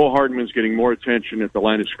 McCole Hardman's getting more attention at the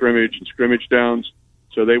line of scrimmage and scrimmage downs,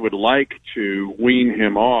 so they would like to wean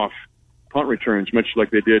him off punt returns, much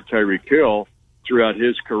like they did Tyreek Hill throughout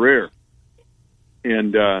his career.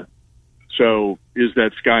 And so is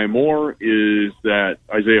that Sky Moore? Is that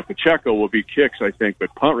Isaiah Pacheco? Will be kicks, I think,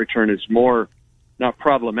 but punt return is more not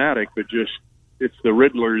problematic, but just it's the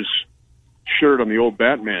Riddler's shirt on the old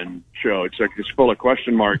Batman show. It's like it's full of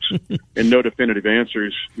question marks and no definitive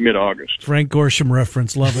answers mid-August. Frank Gorsham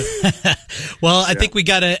reference. Love it. Well, I think we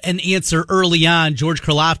got an answer early on. George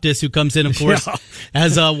Karlaftis, who comes in, of course,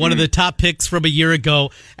 as one of the top picks from a year ago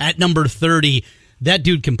at number 30. That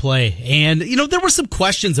dude can play. And, there were some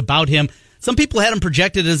questions about him. Some people had him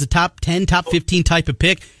projected as a top 10, top 15 type of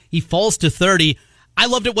pick. He falls to 30. I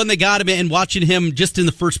loved it when they got him, and watching him just in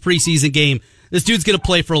the first preseason game. This dude's going to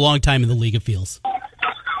play for a long time in the league, it feels.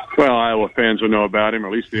 Well, Iowa fans will know about him, or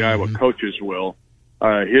at least the Iowa coaches will.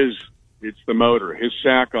 It's the motor. His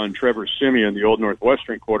sack on Trevor Siemian, the old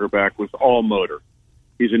Northwestern quarterback, was all motor.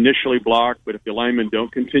 He's initially blocked, but if the linemen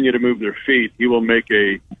don't continue to move their feet, he will make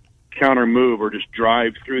a counter move or just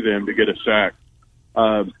drive through them to get a sack.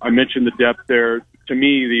 I mentioned the depth there. To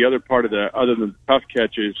me, the other part of other than the tough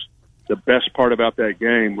catches, the best part about that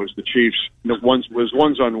game was the Chiefs.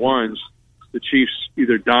 Ones-on-ones. The Chiefs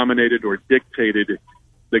either dominated or dictated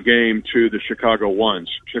the game to the Chicago Ones.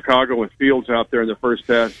 Chicago, with Fields out there in the first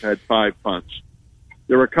half, had 5 punts.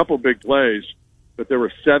 There were a couple big plays, but there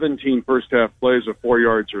were 17 first-half plays of 4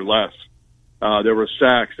 yards or less. There were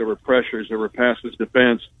sacks, there were pressures, there were passes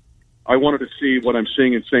defense. I wanted to see what I'm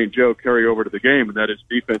seeing in St. Joe carry over to the game, and that is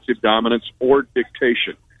defensive dominance or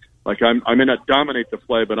dictation. Like I may not dominate the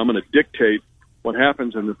play, but I'm going to dictate what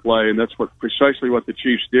happens in the play, and that's precisely what the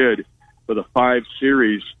Chiefs did for the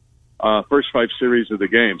first 5 series of the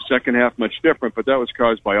game. Second half, much different, but that was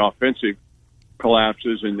caused by offensive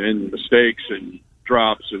collapses and mistakes and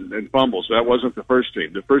drops and fumbles. That wasn't the first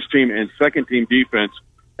team. The first team and second team defense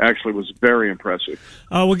actually was very impressive.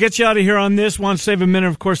 We'll get you out of here on this. Want to save a minute,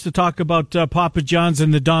 of course, to talk about Papa John's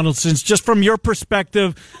and the Donaldsons. Just from your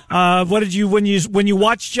perspective, what did you when you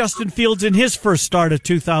watched Justin Fields in his first start of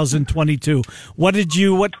 2022? What was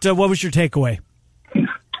your takeaway?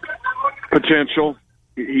 Potential.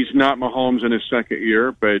 He's not Mahomes in his second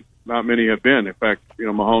year, but not many have been. In fact,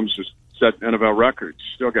 Mahomes has set NFL records.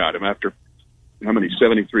 Still got him after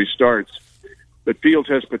 73 starts. But Fields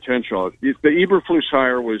has potential. The Eberflus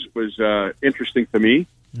hire was interesting to me.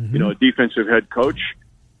 Mm-hmm. A defensive head coach,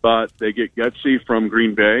 but they get Gutsy from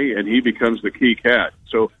Green Bay, and he becomes the key cat.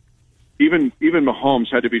 So even Mahomes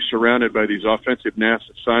had to be surrounded by these offensive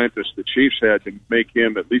NASA scientists the Chiefs had to make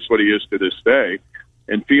him at least what he is to this day.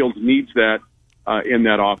 And Fields needs that in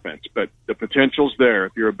that offense. But the potential's there.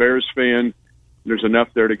 If you're a Bears fan, there's enough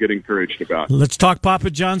there to get encouraged about. Let's talk Papa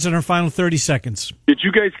John's in our final 30 seconds. Did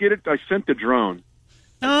you guys get it? I sent the drone.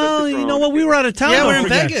 Oh, you know what? We were out of town. Yeah, we're in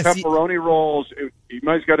Vegas. Pepperoni rolls. It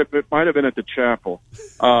might have been at the chapel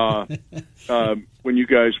when you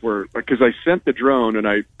guys were, because I sent the drone and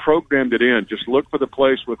I programmed it in. Just look for the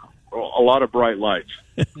place with a lot of bright lights.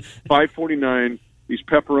 549. These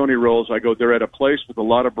pepperoni rolls, they're at a place with a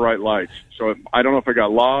lot of bright lights. So I don't know if I got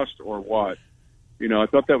lost or what. I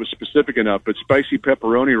thought that was specific enough. But spicy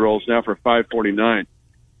pepperoni rolls now for $5.49.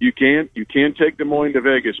 You can take Des Moines to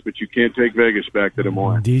Vegas, but you can't take Vegas back to Des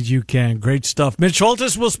Moines. Indeed, you can. Great stuff, Mitch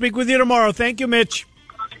Holthus. We'll speak with you tomorrow. Thank you, Mitch.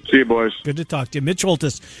 See you, boys. Good to talk to you, Mitch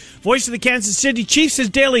Holthus, voice of the Kansas City Chiefs. His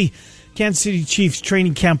daily Kansas City Chiefs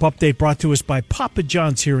training camp update brought to us by Papa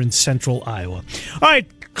John's here in Central Iowa. All right.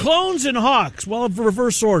 Clones and Hawks,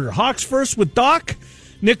 reverse order. Hawks first with Doc.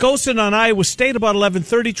 Nick Olson on Iowa State about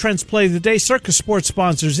 11:30. Trent's Play of the Day. Circus Sports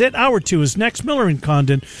sponsors it. Hour 2 is next. Miller and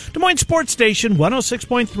Condon, Des Moines Sports Station,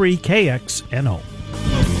 106.3 KXNO.